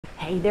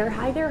Hey there,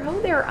 hi there,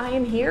 ho there. I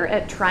am here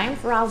at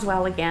Triumph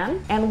Roswell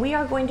again, and we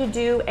are going to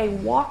do a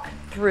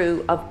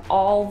walkthrough of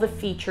all the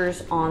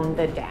features on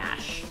the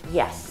dash.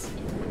 Yes,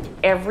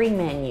 every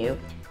menu,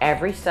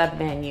 every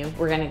sub-menu,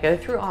 we're going to go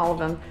through all of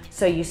them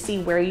so you see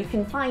where you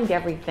can find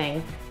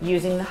everything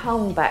using the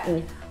home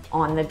button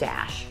on the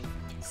dash.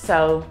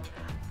 So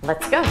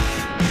let's go.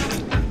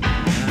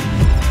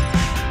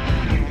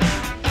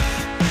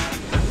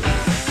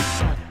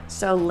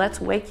 So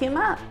let's wake him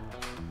up.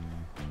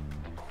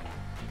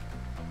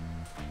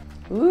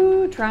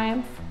 Ooh,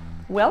 Triumph,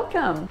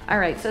 welcome. All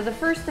right, so the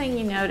first thing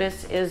you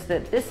notice is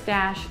that this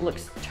dash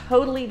looks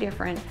totally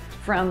different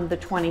from the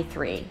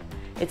 23.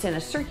 It's in a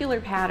circular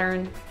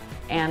pattern,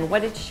 and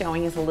what it's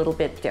showing is a little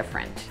bit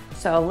different.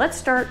 So let's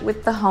start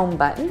with the home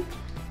button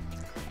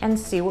and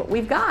see what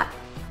we've got.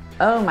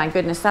 Oh my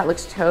goodness, that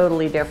looks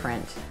totally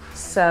different.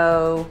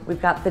 So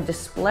we've got the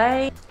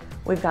display,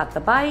 we've got the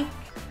bike,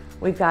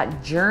 we've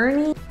got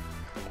journey,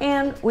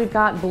 and we've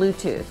got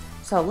Bluetooth.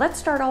 So let's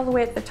start all the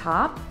way at the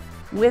top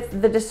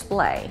with the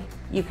display.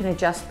 You can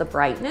adjust the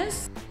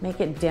brightness, make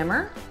it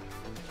dimmer,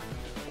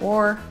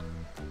 or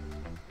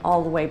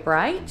all the way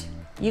bright.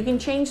 You can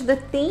change the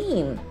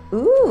theme.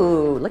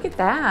 Ooh, look at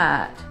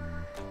that.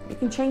 You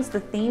can change the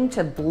theme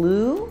to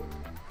blue,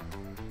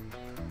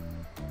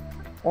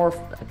 or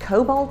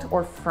cobalt,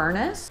 or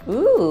furnace.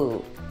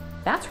 Ooh,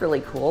 that's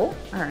really cool.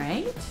 All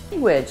right.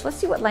 Language, let's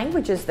see what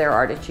languages there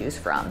are to choose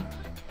from.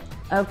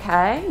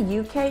 Okay,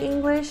 UK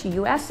English,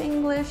 US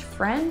English,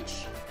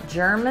 French,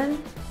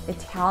 German,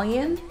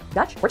 Italian,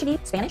 Dutch, Portuguese,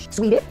 Spanish,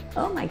 Swedish.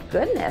 Oh my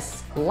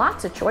goodness,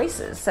 lots of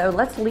choices. So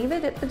let's leave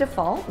it at the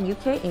default,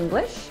 UK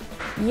English.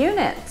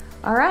 Units.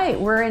 All right,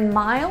 we're in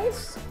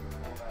miles,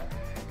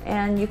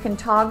 and you can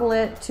toggle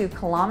it to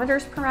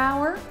kilometers per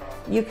hour.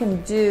 You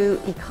can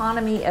do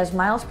economy as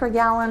miles per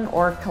gallon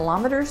or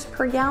kilometers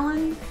per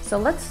gallon. So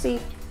let's see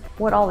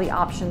what all the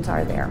options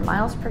are there.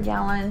 Miles per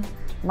gallon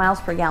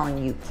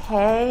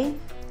UK.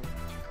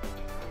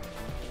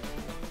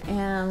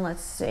 And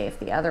let's see if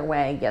the other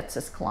way gets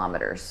us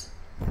kilometers.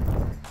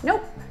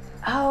 Nope.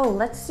 Oh,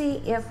 let's see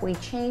if we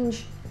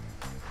change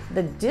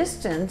the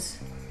distance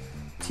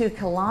to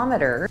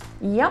kilometers.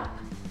 Yep.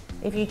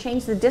 If you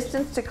change the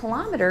distance to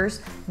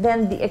kilometers,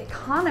 then the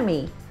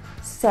economy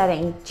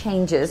setting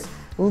changes,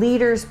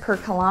 liters per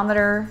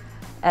kilometer,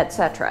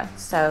 etc.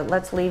 So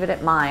let's leave it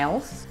at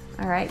miles.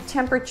 All right,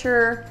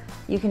 temperature,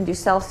 you can do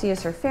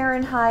Celsius or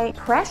Fahrenheit.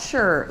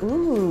 Pressure,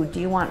 ooh,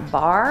 do you want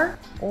bar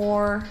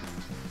or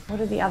what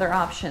are the other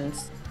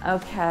options?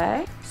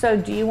 Okay, so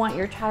do you want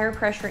your tire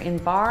pressure in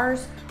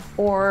bars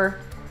or,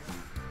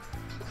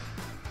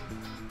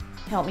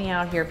 help me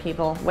out here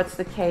people, what's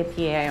the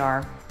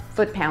kPAR?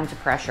 Foot-pounds of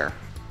pressure.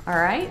 All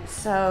right,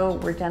 so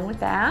we're done with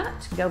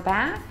that. Go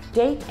back,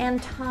 date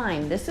and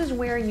time. This is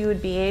where you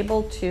would be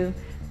able to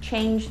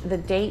change the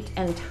date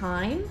and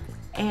time.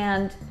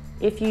 And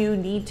if you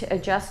need to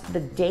adjust the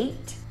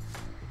date,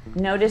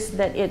 notice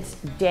that it's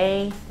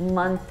day,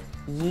 month,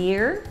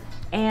 year.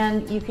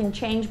 And you can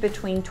change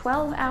between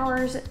 12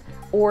 hours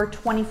or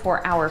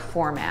 24-hour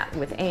format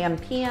with AM,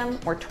 PM,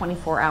 or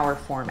 24-hour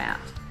format.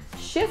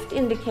 Shift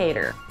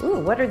indicator.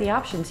 Ooh, what are the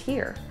options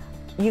here?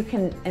 You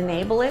can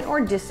enable it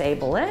or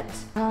disable it.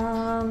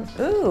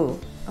 Ooh,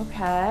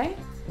 okay.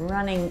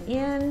 Running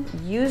in,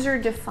 user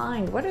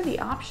defined. What are the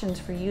options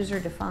for user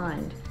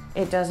defined?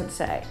 It doesn't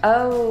say.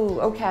 Oh,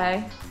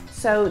 okay.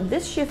 So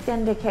this shift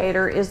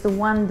indicator is the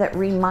one that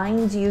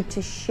reminds you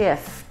to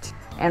shift.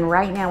 And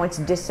right now it's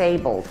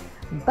disabled.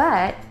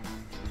 But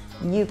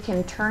you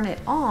can turn it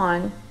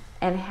on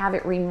and have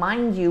it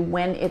remind you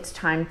when it's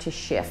time to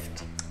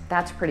shift.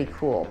 That's pretty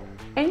cool.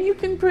 And you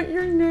can put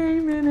your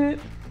name in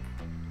it.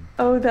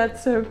 Oh,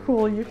 that's so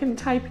cool. You can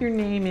type your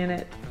name in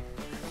it.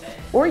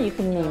 Or you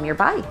can name your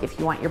bike if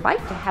you want your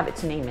bike to have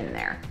its name in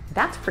there.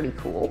 That's pretty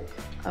cool.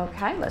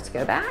 Okay, let's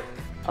go back.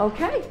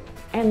 Okay,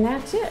 and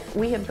that's it.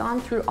 We have gone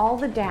through all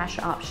the dash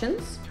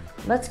options.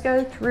 Let's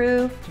go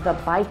through the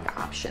bike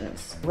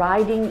options.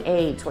 Riding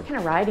aids. What kind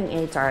of riding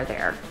aids are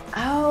there?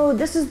 Oh,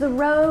 this is the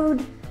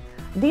road.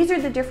 These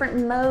are the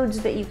different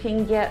modes that you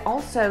can get.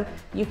 Also,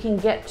 you can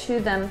get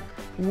to them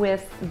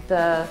with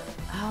the,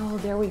 oh,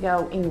 there we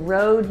go, in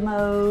road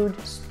mode,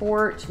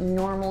 sport,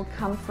 normal,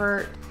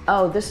 comfort.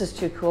 Oh, this is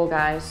too cool,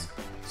 guys.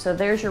 So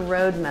there's your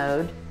road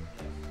mode,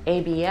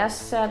 ABS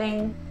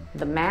setting,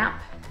 the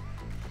map,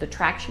 the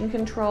traction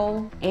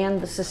control, and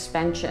the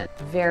suspension.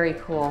 Very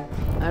cool.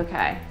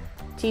 Okay.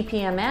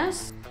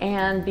 TPMS,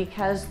 and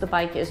because the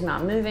bike is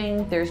not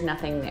moving, there's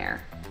nothing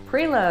there.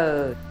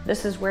 Preload,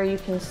 this is where you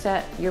can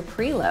set your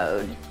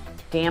preload.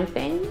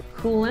 Damping,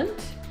 coolant,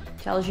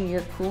 tells you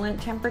your coolant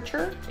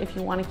temperature if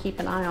you want to keep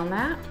an eye on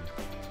that.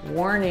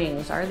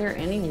 Warnings, are there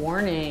any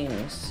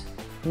warnings?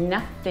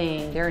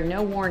 Nothing, there are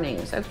no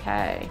warnings,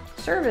 okay.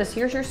 Service,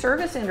 here's your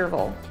service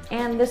interval.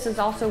 And this is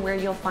also where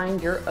you'll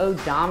find your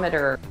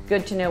odometer.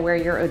 Good to know where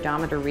your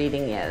odometer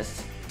reading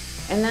is.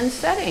 And then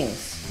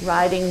settings,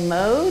 riding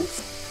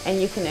modes, and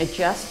you can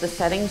adjust the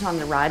settings on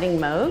the riding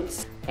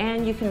modes,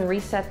 and you can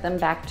reset them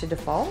back to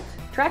default.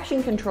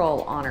 Traction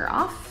control on or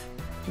off,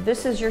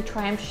 This is your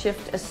Triumph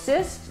Shift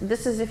Assist.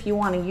 This is if you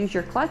want to use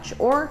your clutch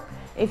or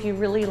if you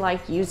really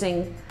like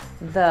using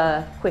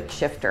the quick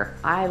shifter.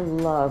 I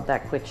love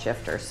that quick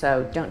shifter,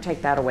 so don't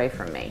take that away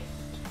from me.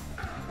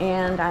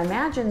 And I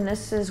imagine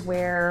this is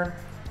where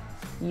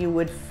you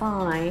would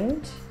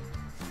find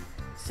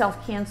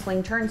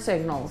self-canceling turn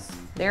signals.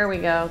 There we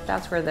go,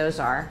 that's where those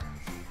are.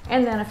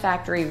 And then a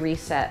factory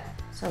reset.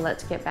 So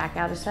let's get back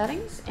out of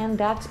settings, and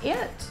that's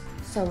it.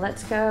 So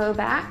let's go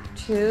back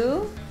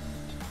to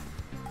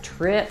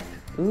trip.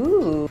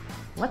 Ooh,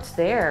 what's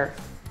there?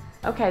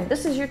 Okay,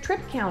 this is your trip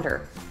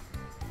counter.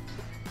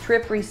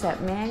 Trip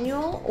reset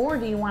manual, or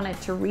do you want it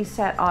to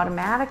reset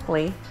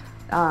automatically?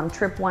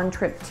 Trip 1,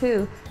 trip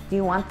 2, do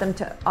you want them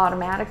to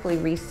automatically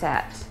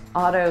reset?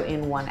 Auto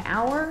in 1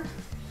 hour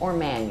or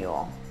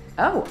manual?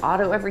 Oh,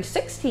 auto every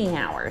 16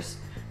 hours.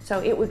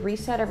 So it would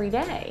reset every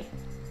day,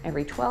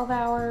 every 12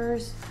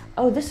 hours.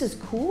 Oh, this is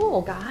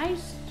cool,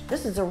 guys.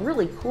 This is a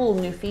really cool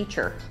new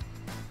feature.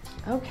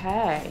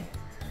 Okay,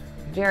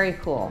 very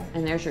cool.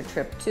 And there's your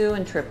trip 2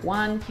 and trip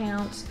 1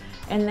 counts.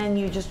 And then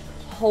you just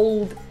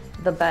hold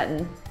the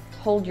button,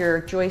 hold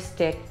your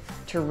joystick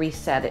to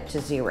reset it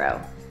to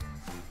 0.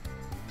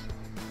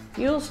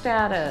 Fuel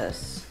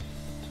status.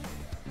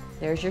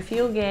 There's your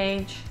fuel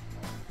gauge.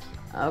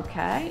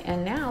 Okay,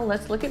 and now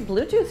let's look at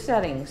Bluetooth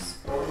settings.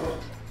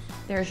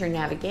 There's your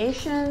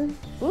navigation.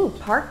 Ooh,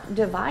 park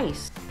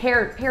device,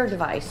 pair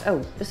device. Oh,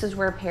 this is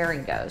where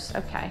pairing goes.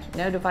 Okay,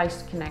 no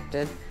device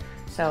connected.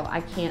 So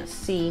I can't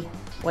see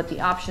what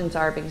the options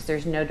are because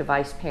there's no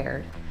device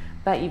paired.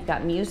 But you've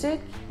got music,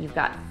 you've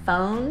got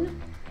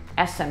phone,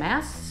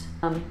 SMS.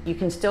 You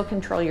can still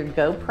control your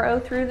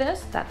GoPro through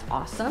this. That's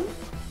awesome.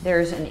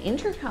 There's an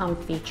intercom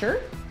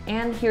feature,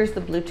 and here's the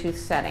Bluetooth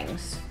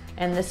settings.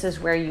 And this is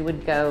where you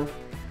would go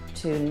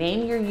to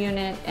name your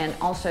unit and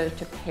also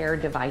to pair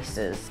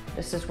devices.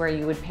 This is where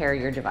you would pair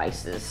your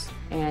devices.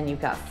 And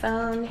you've got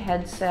phone,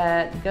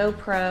 headset,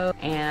 GoPro,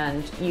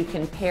 and you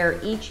can pair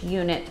each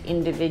unit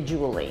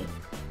individually,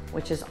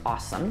 which is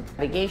awesome.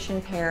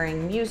 Navigation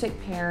pairing, music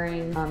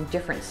pairing,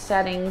 different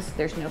settings.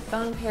 There's no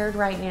phone paired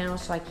right now,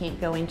 so I can't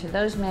go into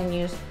those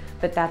menus,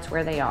 but that's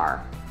where they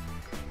are,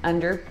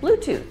 under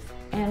Bluetooth.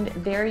 And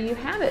there you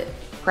have it.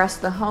 Press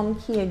the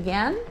home key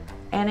again,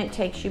 and it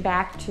takes you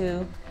back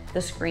to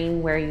the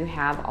screen where you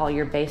have all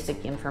your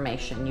basic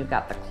information. You've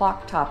got the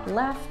clock top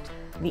left,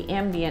 the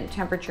ambient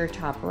temperature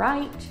top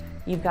right.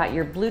 You've got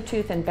your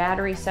Bluetooth and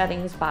battery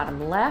settings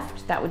bottom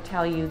left. That would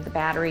tell you the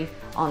battery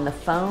on the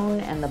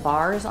phone and the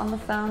bars on the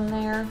phone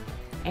there.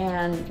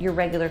 And your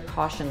regular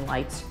caution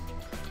lights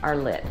are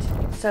lit.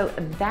 So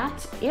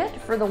that's it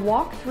for the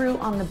walkthrough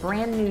on the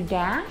brand new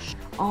dash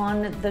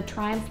on the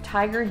Triumph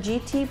Tiger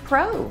GT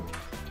Pro.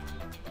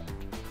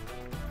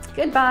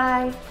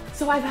 Goodbye.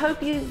 So I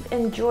hope you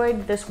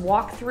enjoyed this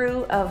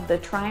walkthrough of the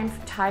Triumph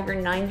Tiger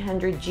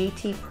 900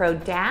 GT Pro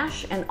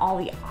Dash and all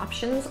the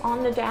options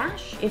on the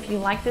dash. If you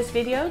like this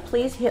video,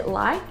 please hit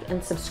like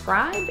and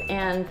subscribe,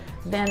 and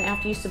then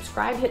after you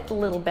subscribe, hit the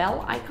little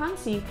bell icon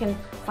so you can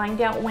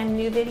find out when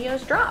new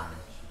videos drop.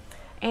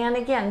 And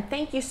again,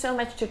 thank you so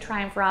much to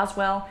Triumph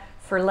Roswell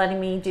for letting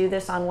me do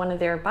this on one of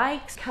their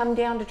bikes. Come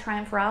down to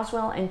Triumph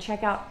Roswell and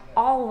check out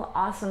all the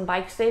awesome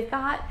bikes they've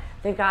got.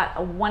 They've got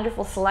a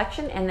wonderful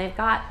selection, and they've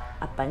got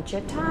a bunch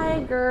of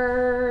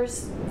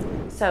Tigers.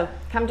 So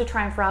come to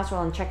Triumph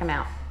Roswell and check them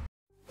out.